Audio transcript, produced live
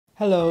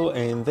Hello,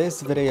 in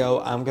this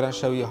video I'm gonna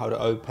show you how to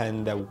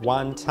open the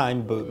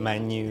one-time boot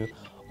menu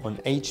on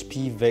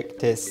HP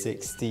Victus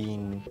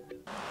 16.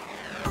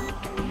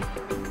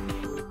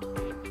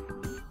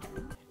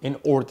 In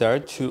order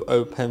to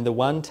open the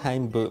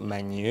one-time boot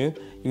menu,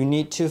 you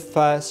need to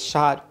first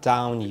shut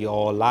down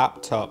your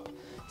laptop.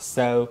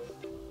 So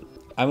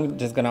I'm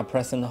just gonna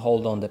press and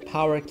hold on the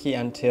power key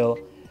until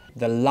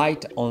the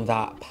light on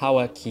that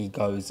power key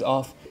goes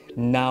off.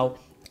 Now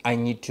I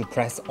need to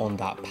press on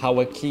that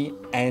power key,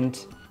 and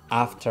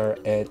after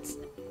it's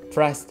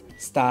pressed,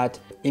 start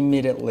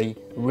immediately,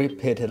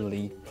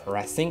 repeatedly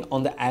pressing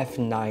on the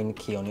F9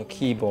 key on your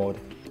keyboard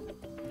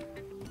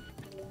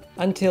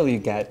until you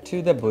get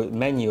to the boot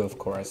menu, of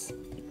course.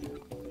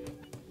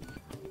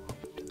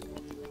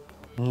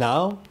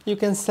 Now you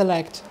can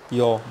select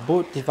your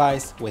boot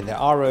device with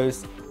the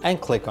arrows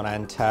and click on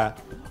enter.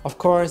 Of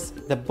course,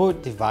 the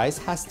boot device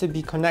has to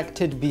be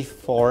connected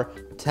before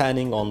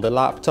turning on the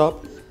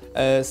laptop.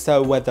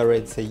 So whether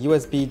it's a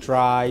USB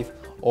drive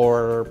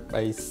or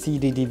a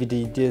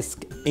CD/DVD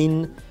disc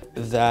in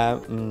the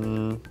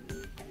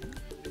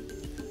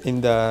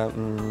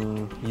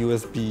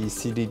USB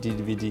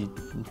CD/DVD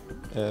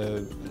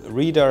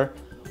reader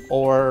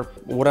or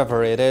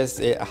whatever it is,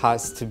 it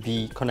has to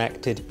be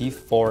connected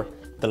before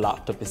the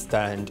laptop is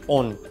turned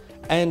on.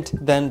 And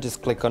then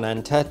just click on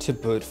enter to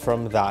boot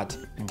from that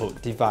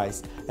boot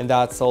device. And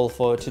that's all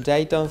for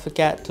today. Don't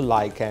forget to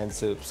like and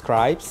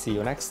subscribe. See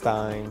you next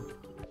time.